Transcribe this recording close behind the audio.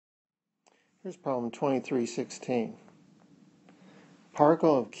Here's problem 2316.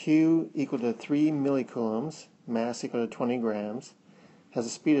 Particle of Q equal to 3 millicoulombs, mass equal to 20 grams, has a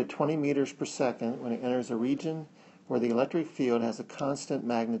speed of 20 meters per second when it enters a region where the electric field has a constant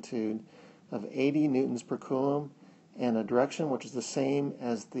magnitude of 80 newtons per coulomb and a direction which is the same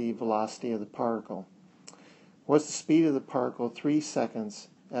as the velocity of the particle. What's the speed of the particle 3 seconds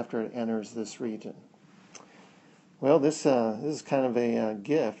after it enters this region? Well, this is kind of a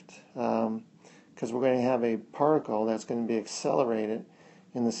gift because we're going to have a particle that's going to be accelerated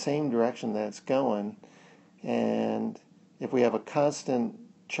in the same direction that it's going, and if we have a constant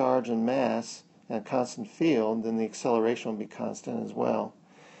charge and mass and a constant field, then the acceleration will be constant as well.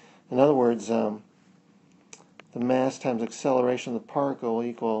 In other words, the mass times acceleration of the particle will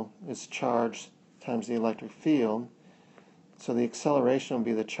equal its charge times the electric field. So the acceleration will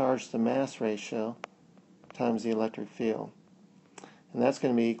be the charge to mass ratio times the electric field. And that's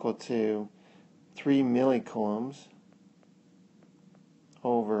going to be equal to 3 millicoulombs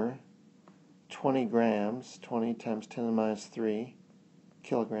over 20 grams, 20 times 10 to the minus 3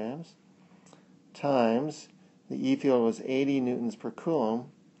 kilograms, times the E field was 80 newtons per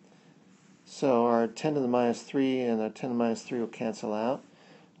coulomb. So our 10 to the minus 3 and our 10 to the minus 3 will cancel out.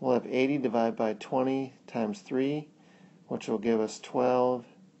 We'll have 80 divided by 20 times 3, which will give us 12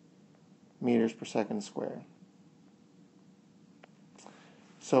 meters per second squared.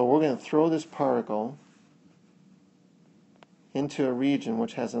 So we're going to throw this particle into a region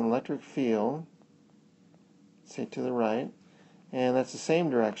which has an electric field, say to the right, and that's the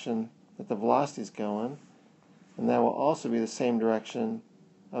same direction that the velocity is going, and that will also be the same direction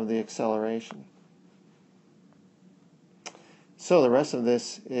of the acceleration. So the rest of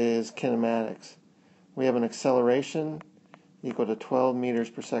this is kinematics. We have an acceleration equal to 12 meters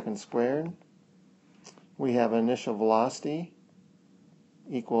per second squared. We have an initial velocity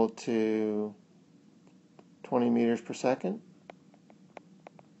equal to 20 meters per second.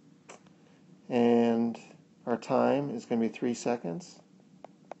 And our time is going to be 3 seconds.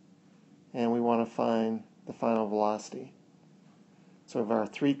 And we want to find the final velocity. So of our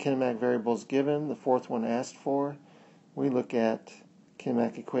 3 kinematic variables given, the fourth one asked for, we look at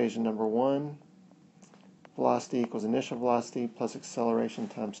kinematic equation number 1. Velocity equals initial velocity plus acceleration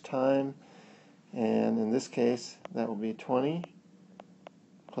times time. And in this case, that will be 20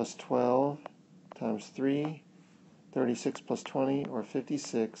 plus 12 times 3, 36 plus 20, or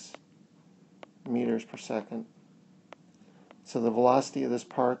 56 meters per second. So the velocity of this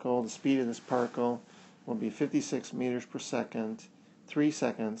particle, the speed of this particle, will be 56 meters per second, 3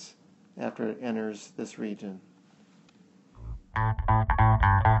 seconds after it enters this region.